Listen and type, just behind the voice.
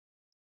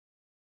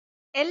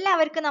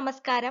എല്ലാവർക്കും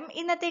നമസ്കാരം.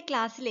 ഇന്നത്തെ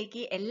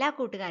ക്ലാസ്സിലേക്ക് എല്ലാ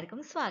കൂട്ടുകാർക്കും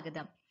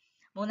സ്വാഗതം.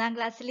 3ാം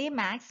ക്ലാസ്സിലെ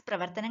മാത്സ്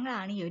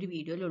പ്രവർത്തനങ്ങളാണ് ഈ ഒരു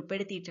വീഡിയോയിൽ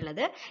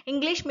ഉൾപ്പെടുത്തിയിട്ടുള്ളത്.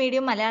 ഇംഗ്ലീഷ്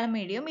മീഡിയം, മലയാളം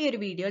മീഡിയം ഈ ഒരു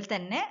വീഡിയോയിൽ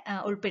തന്നെ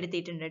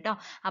ഉൾപ്പെടുത്തിയിട്ടുണ്ട് കേട്ടോ.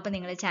 അപ്പോൾ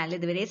നിങ്ങൾ ചാനൽ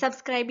ഇതുവരെ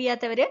സബ്സ്ക്രൈബ്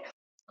ചെയ്യാത്തവർ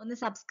ഒന്ന്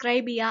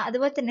സബ്സ്ക്രൈബ് ചെയ്യുക.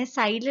 അതുപോലെ തന്നെ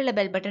സൈഡിലുള്ള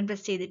ബെൽ ബട്ടൺ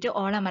പ്രസ് ചെയ്തിട്ട്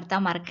ഓൾ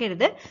അമർത്താൻ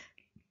മറക്കരുത്.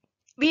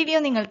 വീഡിയോ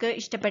നിങ്ങൾക്ക്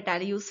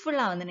ഇഷ്ടപ്പെട്ടാൽ യൂസ്ഫുൾ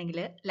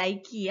ആവുന്നുണ്ടെങ്കിൽ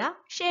ലൈക്ക്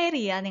ചെയ്യുക, ഷെയർ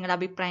ചെയ്യുക, നിങ്ങളുടെ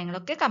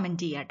അഭിപ്രായങ്ങളൊക്കെ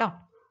കമന്റ് ചെയ്യുക കേട്ടോ.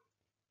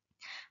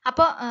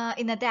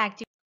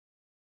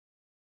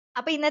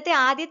 അപ്പോൾ ഇന്നത്തെ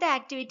ആദ്യത്തെ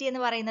ആക്ടിവിറ്റി എന്ന്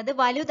പറയുന്നത്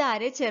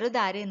വലുതാര്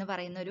ചെറുതാര് എന്ന്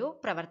പറയുന്ന ഒരു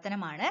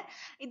പ്രവർത്തനമാണ്.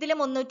 ഇതിൽ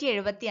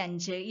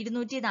 375,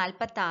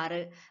 246,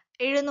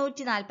 742, 596,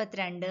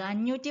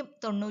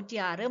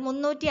 357,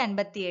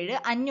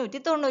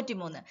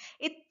 593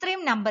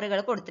 ഇത്രയും നമ്പറുകൾ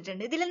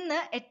കൊടുത്തിട്ടുണ്ട്. ഇതിൽ നിന്ന്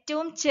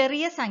ഏറ്റവും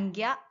ചെറിയ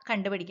സംഖ്യ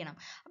കണ്ടുപിടിക്കണം.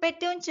 അപ്പൊ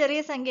ഏറ്റവും ചെറിയ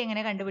സംഖ്യ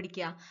എങ്ങനെ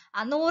കണ്ടുപിടിക്കുക?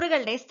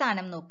 നൂറുകളുടെ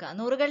സ്ഥാനം നോക്കുക.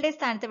 നൂറുകളുടെ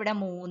സ്ഥാനത്ത് ഇവിടെ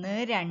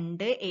 3,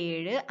 2,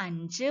 7,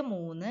 5,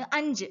 3,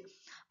 5.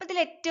 അപ്പൊ ഇതിൽ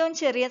ഏറ്റവും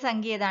ചെറിയ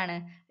സംഖ്യ ഏതാണ്?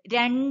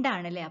 2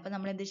 ആണ് അല്ലേ? അപ്പൊ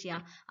നമ്മൾ എന്ത്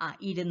ചെയ്യാം?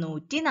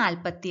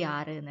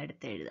 246 എന്ന്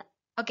എടുത്ത് എഴുതാം.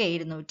 ഓക്കെ,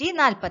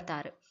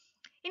 246.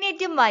 ഇനി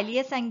ഏറ്റവും വലിയ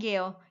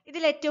സംഖ്യയോ?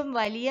 ഇതിൽ ഏറ്റവും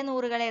വലിയ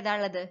നൂറുകൾ ഏതാ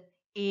ഉള്ളത്?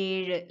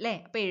 7 അല്ലേ?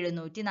 അപ്പൊ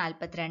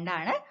 742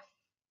 ആണ്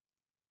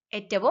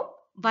ഏറ്റവും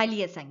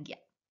വലിയ സംഖ്യ.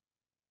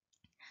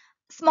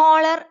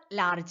 Smaller,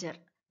 larger.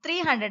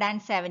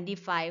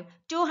 375,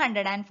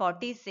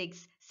 246,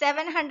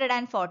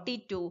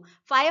 742,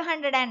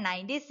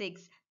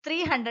 596,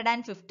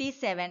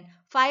 357,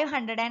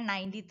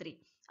 593.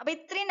 അപ്പൊ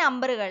ഇത്രയും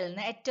നമ്പറുകളിൽ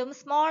നിന്ന് ഏറ്റവും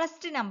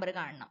സ്മോളസ്റ്റ് നമ്പർ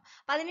കാണണം.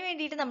 അപ്പൊ അതിന്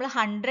വേണ്ടിയിട്ട് നമ്മൾ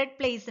 100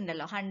 പ്ലേസ്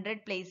ഉണ്ടല്ലോ, 100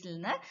 പ്ലേസിൽ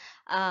നിന്ന്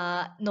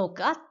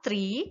നോക്കുക.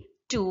 3,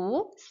 2,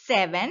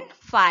 7,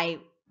 5,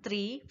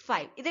 3,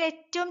 5. ഇതിൽ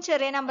ഏറ്റവും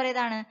ചെറിയ നമ്പർ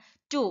ഏതാണ്?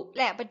 2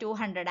 അല്ലെ? അപ്പൊ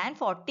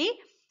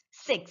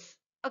 246.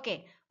 Okay,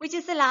 which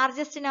is the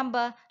largest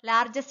number?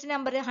 Largest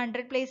number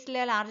 100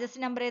 പ്ലേസിലെ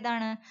largest number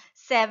ഏതാണ്?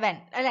 7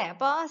 അല്ലെ?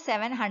 അപ്പൊ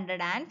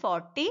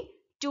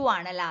 742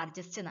 ആണ്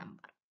ലാർജസ്റ്റ്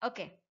നമ്പർ.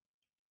 ഓക്കെ,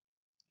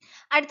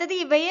 അടുത്തത്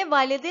ഇവയെ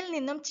വലുതിൽ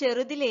നിന്നും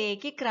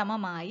ചെറുതിലേക്ക്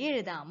ക്രമമായി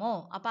എഴുതാമോ?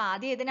 അപ്പൊ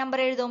ആദ്യം ഏത് നമ്പർ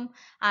എഴുതും?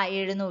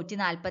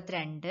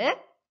 742,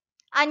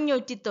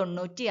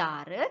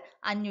 596,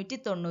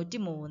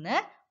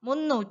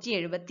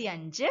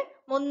 593,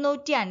 375,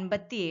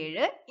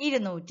 357,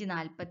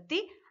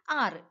 246.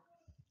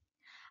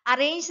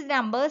 Arrange the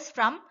numbers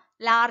from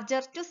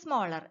larger to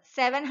smaller.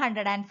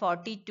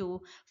 742,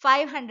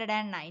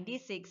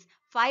 596,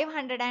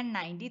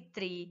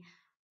 593,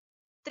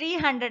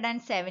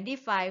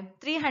 375,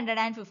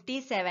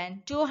 357,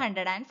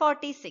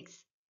 246.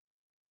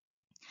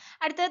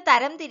 അടുത്തത്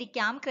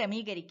തരംതിരിക്കാം,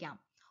 ക്രമീകരിക്കാം.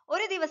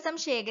 ഒരു ദിവസം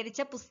ശേഖരിച്ച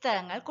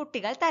പുസ്തകങ്ങൾ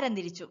കുട്ടികൾ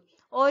തരംതിരിച്ചു.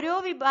 ഓരോ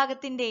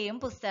വിഭാഗത്തിന്റെയും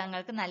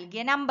പുസ്തകങ്ങൾക്ക്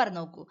നൽകിയ നമ്പർ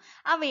നോക്കൂ.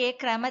 അവയെ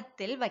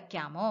ക്രമത്തിൽ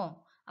വയ്ക്കാമോ?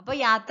 അപ്പോൾ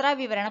യാത്രാ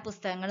വിവരണ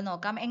പുസ്തകങ്ങൾ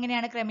നോക്കാം.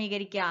 എങ്ങനെയാണ്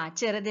ക്രമീകരിക്കുക?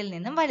 ചെറുതിൽ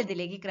നിന്നും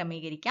വലുതിലേക്ക്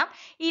ക്രമീകരിക്കാം.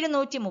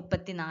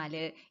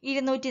 234,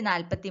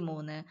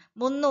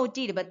 243,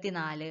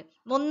 324,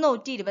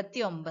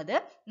 329,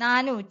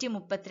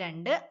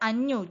 432,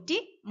 503.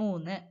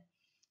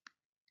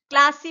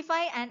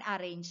 Classify and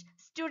arrange.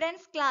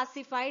 Students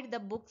classified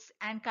the books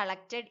and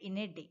collected in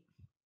a day.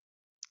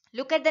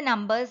 Look at the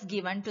numbers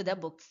given to the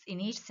books in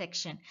each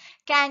section.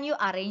 Can you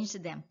arrange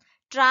them?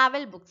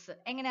 Travel books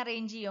എങ്ങനെ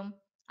arrange ചെയ്യും?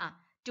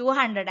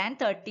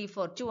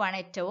 234. 2 ആണ്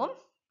ഏറ്റവും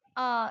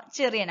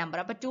ചെറിയ നമ്പർ.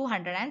 അപ്പൊ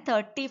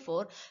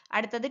 234.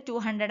 അടുത്തത്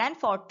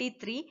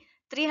 243,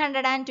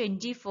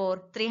 324,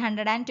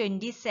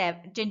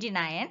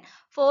 329,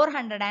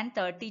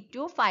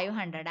 432,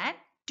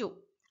 502.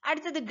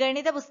 അടുത്തത്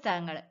ഗണിത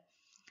പുസ്തകങ്ങൾ.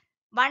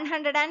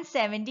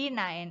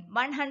 179,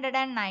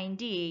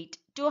 198,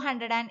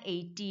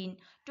 218,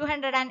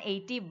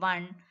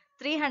 281,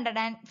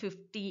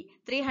 350,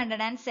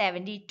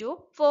 372,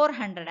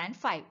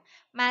 405.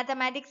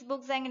 മാത്തമാറ്റിക്സ്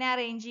ബുക്സ് എങ്ങനെ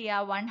അറേഞ്ച്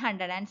ചെയ്യുക?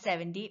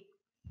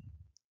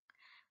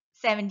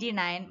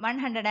 179,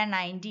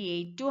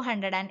 198,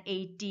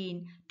 218,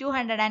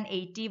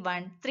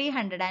 281,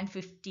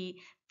 350,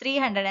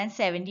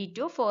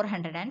 372,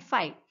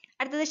 405.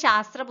 അടുത്തത്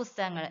ശാസ്ത്ര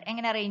പുസ്തകങ്ങൾ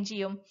എങ്ങനെ അറേഞ്ച്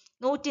ചെയ്യും?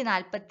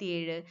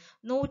 147,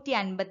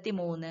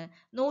 153,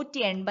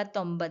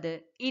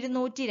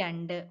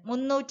 189,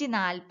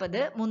 202,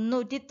 340,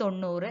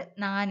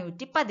 390,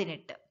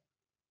 418.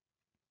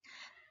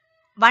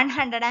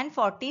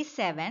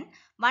 147,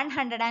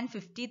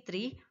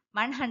 153,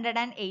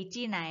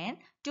 189,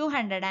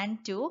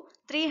 202,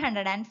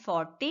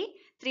 340,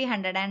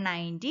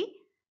 390,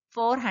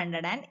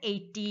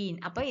 418.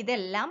 അപ്പോൾ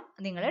ഇതെല്ലാം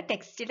നിങ്ങൾ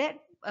ടെക്സ്റ്റിലെ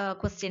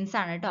ക്വസ്റ്റ്യൻസ്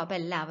ആണ് കേട്ടോ. അപ്പോൾ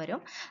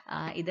എല്ലാവരും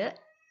ഇത്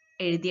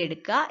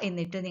എഴുതിയെടുക്കുക.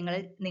 എന്നിട്ട്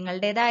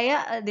നിങ്ങളുടേതായ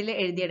ഇതിൽ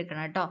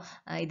എഴുതിയെടുക്കണം കേട്ടോ.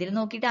 ഇതിൽ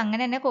നോക്കിയിട്ട്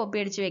അങ്ങനെ തന്നെ കോപ്പി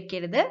അടിച്ച്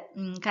വെക്കരുത്.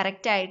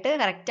 കറക്റ്റ്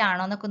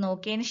ആണോ എന്നൊക്കെ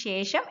നോക്കിയതിന്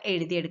ശേഷം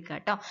എഴുതിയെടുക്കുക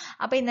കേട്ടോ.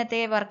 അപ്പോൾ ഇന്നത്തെ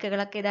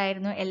വർക്കുകളൊക്കെ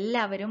ഇതായിരുന്നു.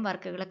 എല്ലാവരും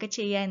വർക്കുകളൊക്കെ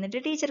ചെയ്യുക, എന്നിട്ട്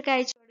ടീച്ചർക്ക്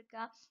അയച്ചു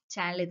കൊടുക്കുക.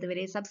 ചാനൽ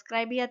ഇതുവരെ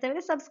സബ്സ്ക്രൈബ് ചെയ്യാത്തവർ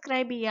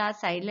സബ്സ്ക്രൈബ് ചെയ്യുക.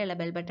 സൈഡിലുള്ള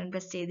ബെൽ ബട്ടൺ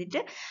പ്രസ് ചെയ്തിട്ട്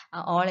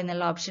ഓൾ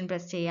എന്നുള്ള ഓപ്ഷൻ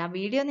പ്രസ് ചെയ്യുക.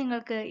 വീഡിയോ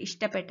നിങ്ങൾക്ക്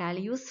ഇഷ്ടപ്പെട്ടാൽ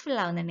യൂസ്ഫുൾ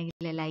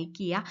ആവുന്നുണ്ടെങ്കിൽ ലൈക്ക്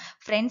ചെയ്യുക.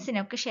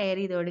 ഫ്രണ്ട്സിനൊക്കെ ഷെയർ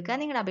ചെയ്ത് കൊടുക്കുക.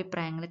 നിങ്ങളുടെ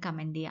അഭിപ്രായങ്ങൾ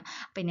കമൻറ്റ്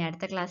ചെയ്യുക. പിന്നെ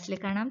അടുത്ത ക്ലാസ്സിൽ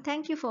കാണാം.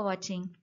 Thank you for watching.